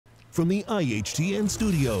From the IHTN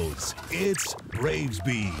studios, it's Braves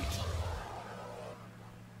Beat.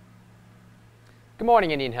 Good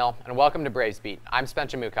morning, Indian Hill, and welcome to Braves Beat. I'm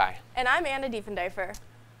Spencer Mukai. And I'm Anna Diefendorfer.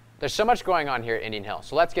 There's so much going on here at Indian Hill,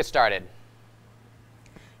 so let's get started.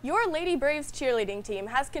 Your Lady Braves cheerleading team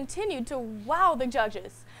has continued to wow the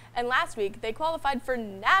judges. And last week, they qualified for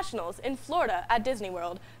Nationals in Florida at Disney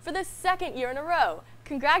World for the second year in a row.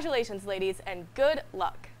 Congratulations, ladies, and good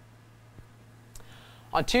luck.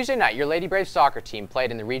 On Tuesday night, your Lady Braves soccer team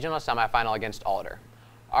played in the regional semifinal against Alder.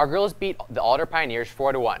 Our girls beat the Alder Pioneers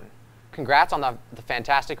 4-1. Congrats on the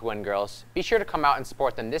fantastic win, girls. Be sure to come out and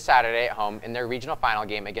support them this Saturday at home in their regional final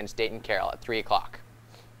game against Dayton Carroll at 3 o'clock.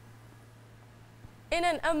 In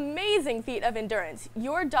an amazing feat of endurance,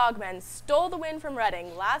 your Dogmen stole the win from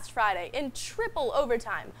Reading last Friday in triple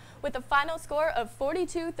overtime with a final score of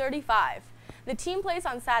 42-35. The team plays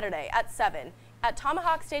on Saturday at 7 at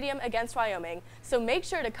Tomahawk Stadium against Wyoming, so make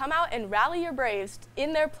sure to come out and rally your Braves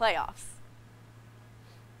in their playoffs.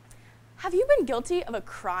 Have you been guilty of a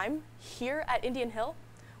crime here at Indian Hill?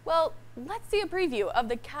 Well, let's see a preview of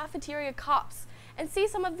the cafeteria cops and see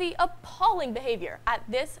some of the appalling behavior at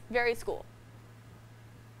this very school.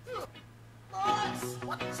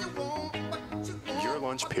 Your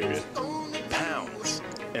lunch period, pounds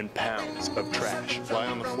and pounds of trash lie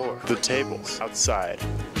on the floor, the tables, outside.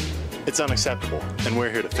 It's unacceptable, and we're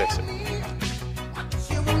here to fix it.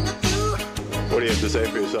 What do you have to say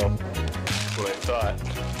for yourself? What I thought.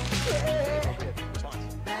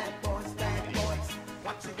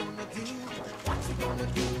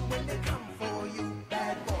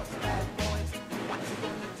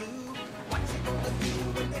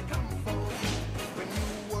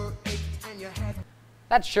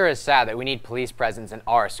 That sure is sad that we need police presence in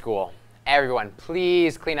our school. Everyone,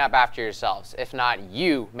 please clean up after yourselves. If not,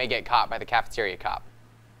 you may get caught by the cafeteria cop.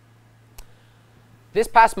 This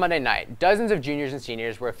past Monday night, dozens of juniors and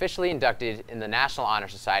seniors were officially inducted in the National Honor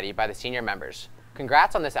Society by the senior members.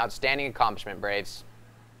 Congrats on this outstanding accomplishment, Braves.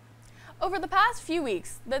 Over the past few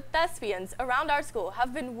weeks, the thespians around our school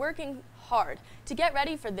have been working hard to get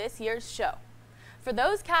ready for this year's show. For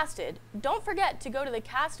those casted, don't forget to go to the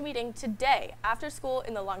cast meeting today after school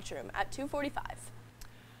in the lunchroom at 2:45.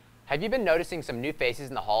 Have you been noticing some new faces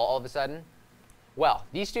in the hall all of a sudden? Well,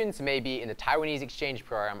 these students may be in the Taiwanese exchange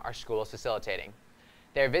program our school is facilitating.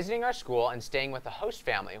 They are visiting our school and staying with the host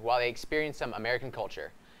family while they experience some American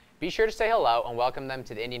culture. Be sure to say hello and welcome them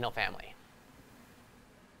to the Indian Hill family.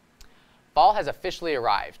 Fall has officially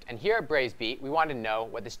arrived, and here at Braves Beat, we want to know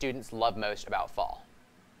what the students love most about fall.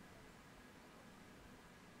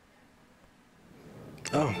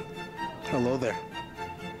 Oh, hello there.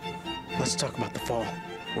 Let's talk about the fall.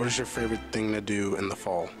 What is your favorite thing to do in the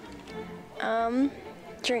fall?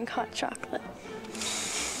 Drink hot chocolate.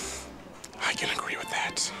 I can agree with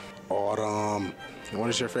that. Autumn. What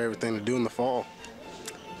is your favorite thing to do in the fall?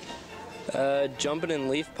 Jumping in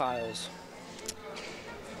leaf piles.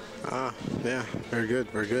 Ah, yeah, very good,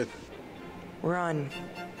 very good. Run.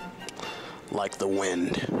 Like the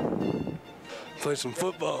wind. Play some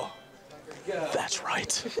football. That's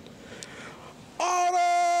right.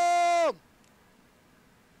 Autumn!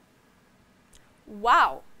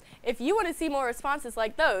 Wow! If you want to see more responses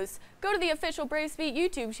like those, go to the official Braves Beat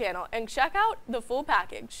YouTube channel and check out the full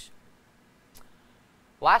package.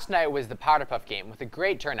 Last night was the Powder Puff game with a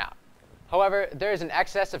great turnout. However, there is an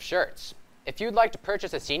excess of shirts. If you'd like to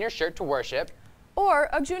purchase a senior shirt to worship, or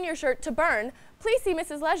a junior shirt to burn, please see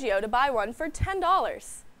Mrs. Leggio to buy one for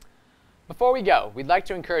 $10. Before we go, we'd like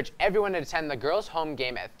to encourage everyone to attend the girls' home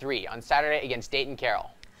game at 3 on Saturday against Dayton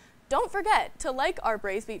Carroll. Don't forget to like our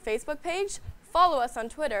Braves Beat Facebook page, follow us on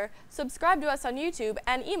Twitter, subscribe to us on YouTube,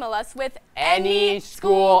 and email us with any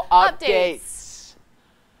school updates.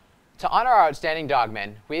 To honor our outstanding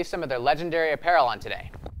dogmen, we have some of their legendary apparel on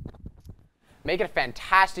today. Make it a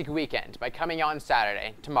fantastic weekend by coming out on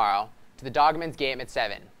Saturday, tomorrow, to the Dogmen's game at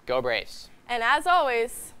 7. Go Braves. And as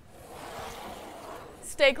always,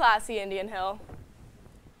 stay classy, Indian Hill.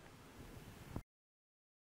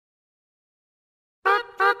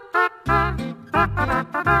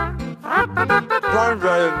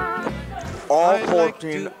 All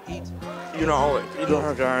 14, you know, you don't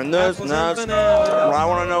have to earn this and that. What I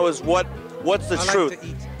want to know is what's the truth?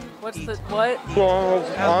 What's the what? Well,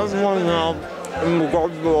 I just want to know in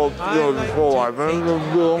regards to the whole life and the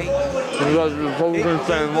bill, because the Republicans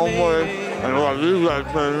saying one way and what these guys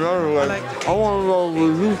saying another way. I want to know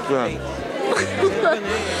what you think.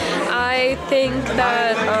 I I think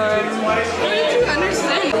that,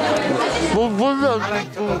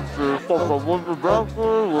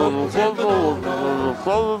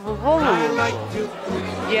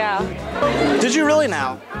 yeah. Did you really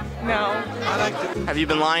now? No. Have you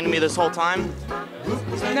been lying to me this whole time?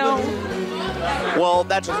 No. Well,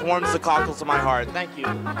 that just warms the cockles of my heart. Thank you.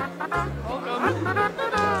 Welcome.